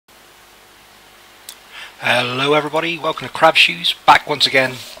Hello everybody, welcome to Crab Shoes, back once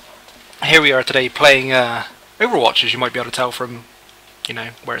again. Here we are today playing Overwatch, as you might be able to tell from, you know,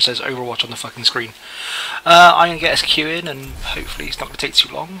 where it says Overwatch on the fucking screen. I'm going to get SQ in and hopefully it's not going to take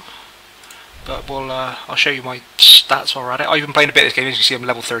too long. But I'll show you my stats while we're at it. I've been playing a bit of this game, as you can see I'm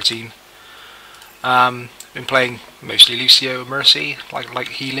level 13. Been playing mostly Lucio and Mercy, like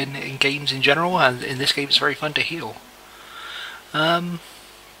healing in games in general, and in this game it's very fun to heal.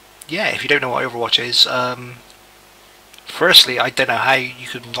 Yeah, if you don't know what Overwatch is, firstly, I don't know how you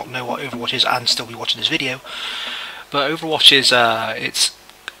could not know what Overwatch is and still be watching this video. But Overwatch is it's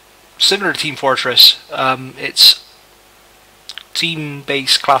similar to Team Fortress. It's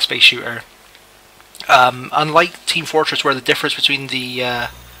team-based, class-based shooter. Unlike Team Fortress, where the difference between the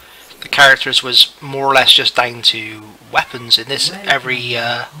characters was more or less just down to weapons, in this every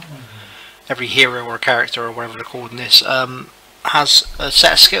hero or character or whatever they're called in this has a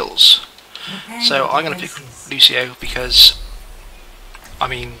set of skills. So I'm going to pick Lucio because, I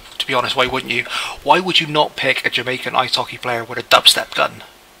mean, to be honest, why wouldn't you? Why would you not pick a Jamaican ice hockey player with a dubstep gun?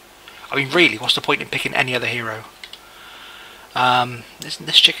 I mean, really, what's the point in picking any other hero? Isn't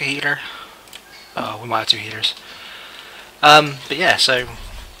this chick a healer? Oh, we might have two healers. But yeah, so...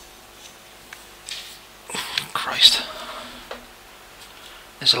 Christ.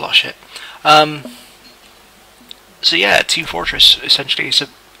 There's a lot of shit. So yeah, Team Fortress, essentially, is a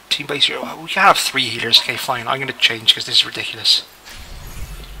team-based... We can have 3 healers, okay, fine. I'm going to change because this is ridiculous.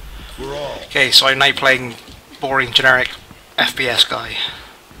 Okay, so I'm now playing boring, generic FPS guy.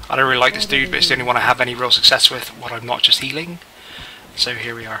 I don't really like this dude, but it's the only one I have any real success with when I'm not just healing. So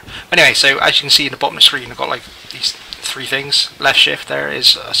here we are. Anyway, so as you can see in the bottom of the screen, I've got like these 3 things. Left shift there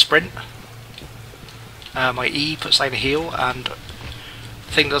is a sprint. My E puts down a heal, and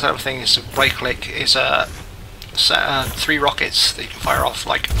the thing that does everything is right click is 3 rockets that you can fire off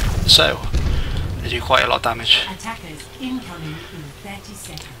like so. They do quite a lot of damage. Attackers incoming in 30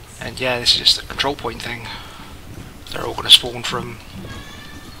 seconds. And yeah, this is just a control point thing. They're all going to spawn from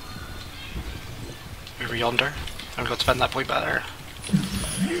over yonder. I've got to defend that point back there.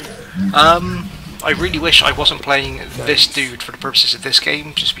 I really wish I wasn't playing this dude for the purposes of this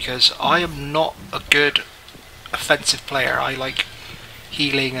game, just because I am not a good offensive player. I like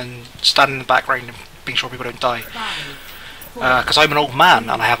healing and standing in the background and being sure people don't die. Because I'm an old man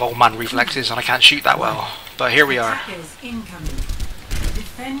and I have old man reflexes and I can't shoot that well. But here we are. Attackers incoming.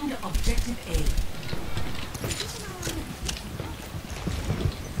 Defend objective A.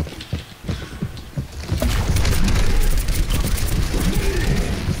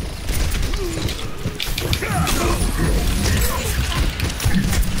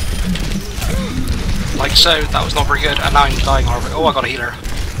 Like so, that was not very good, and now I'm dying already. Oh, I got a healer.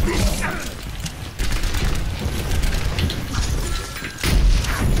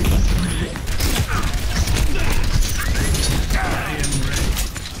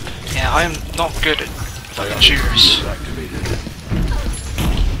 Yeah, I am not good at fucking shooters.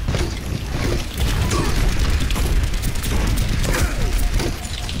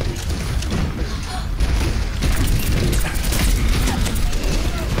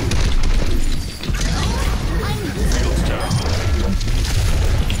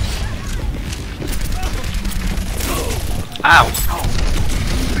 Ow!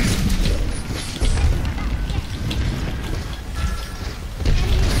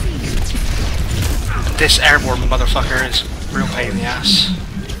 This airborne motherfucker is a real pain in the ass.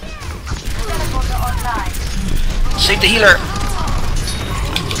 Save the healer!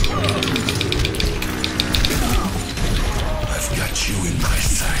 I've got you in my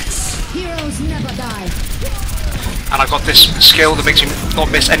sights. Heroes never die. And I've got this skill that makes me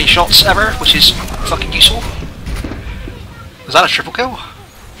not miss any shots ever, which is fucking useful. Was that a triple kill?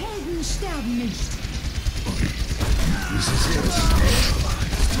 Helden sterben nicht.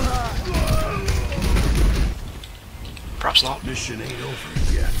 Perhaps not. Mission ain't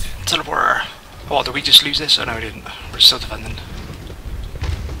over yet. Teleporter. Oh, did we just lose this? Oh no, we didn't. We're still defending.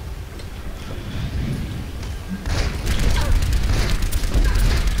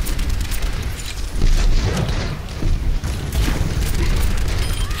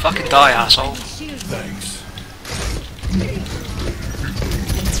 Fucking die, asshole. Thanks.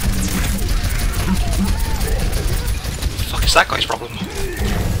 Fuck is that guy's problem?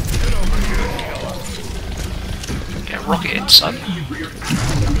 Get rocketed, son.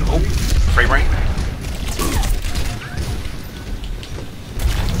 Oh, frame rate.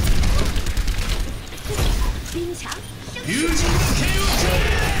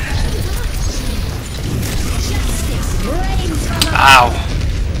 Ow.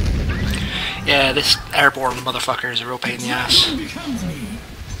 Yeah, this airborne motherfucker is a real pain in the ass.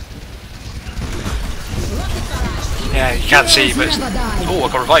 Yeah, you can't see, but Never die. oh, I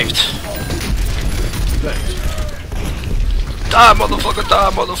got revived. Die,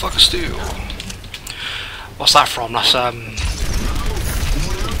 motherfucker, stew. What's that from? That's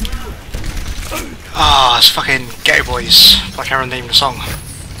it's fucking Geto Boys. I can't remember the name of the song.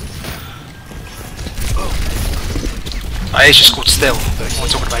 Oh, it's just called Still. What am I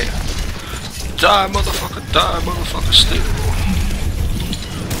talking about? Die, motherfucker, stew.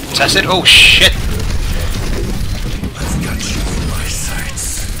 Test it. Oh shit. I've got you in my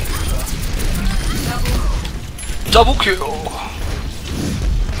sights. Double kill.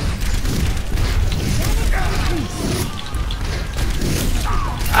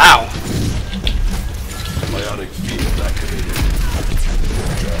 Ow. Biotic field activated.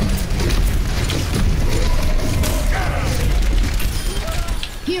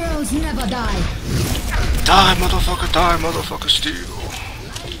 Heroes never die. Die, motherfucker, stew.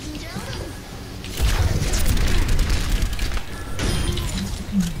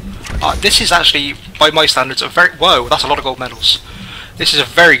 This is actually, by my standards, a very... Whoa, that's a lot of gold medals. This is a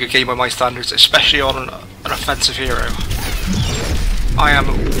very good game by my standards, especially on an offensive hero. I am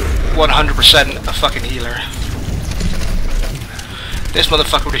 100% a fucking healer. This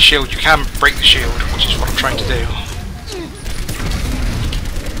motherfucker with a shield, you can break the shield, which is what I'm trying to do.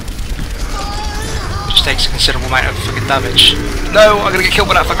 Just takes a considerable amount of fucking damage. No, I'm gonna get killed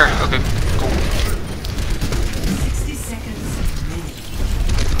by that fucker. Okay, cool. 60 seconds.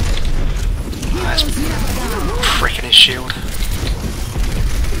 That's freaking his shield.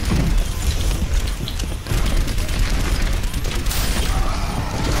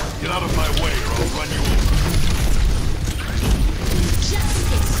 Get out of my way or I'll run you over.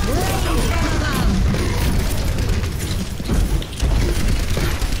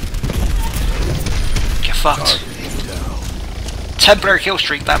 Get fucked. Temporary kill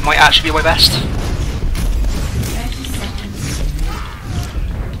streak, that might actually be my best.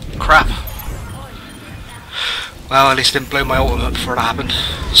 Crap. Well, at least I didn't blow my ultimate before that happened.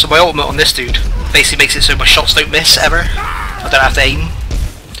 So my ultimate on this dude basically makes it so my shots don't miss ever. I don't have to aim.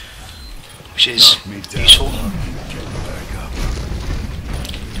 Which is useful.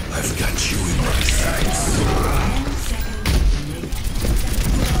 I've got you in my sights.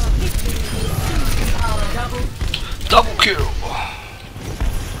 Double kill.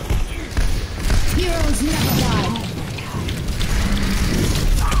 Heroes never die.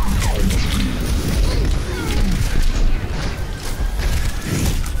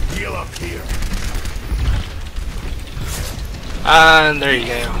 Heal up here. And there you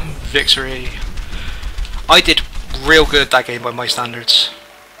go. Victory. I did real good that game by my standards.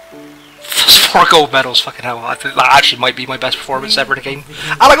 4 gold medals, fucking hell. I think that actually might be my best performance ever in a game.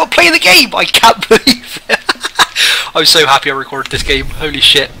 And I got to play the game! I can't believe it! I'm so happy I recorded this game. Holy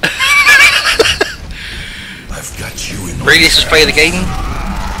shit. I've got you in my Really, this is play the game?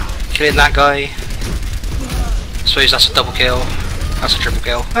 Killing that guy. Suppose that's a double kill. That's a triple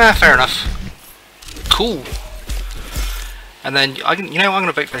kill. Fair enough. Cool. And then, I'm going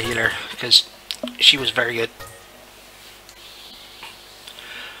to vote for the healer, because she was very good.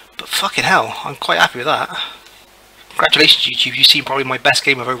 But fucking hell, I'm quite happy with that. Congratulations YouTube, you've seen probably my best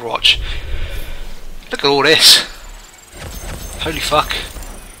game of Overwatch. Look at all this. Holy fuck.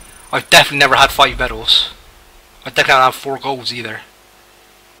 I've definitely never had 5 medals. I definitely don't have 4 golds either.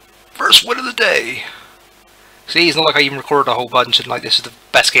 First win of the day. See, it's not like I even recorded a whole bunch and like this is the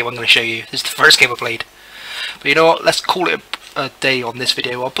best game I'm going to show you. This is the first game I played. But you know what, let's call it a day on this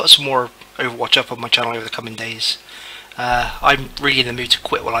video. I'll put some more Overwatch up on my channel over the coming days. I'm really in the mood to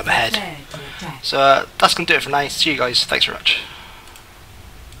quit while I'm ahead. So that's going to do it for now. See you guys. Thanks very much.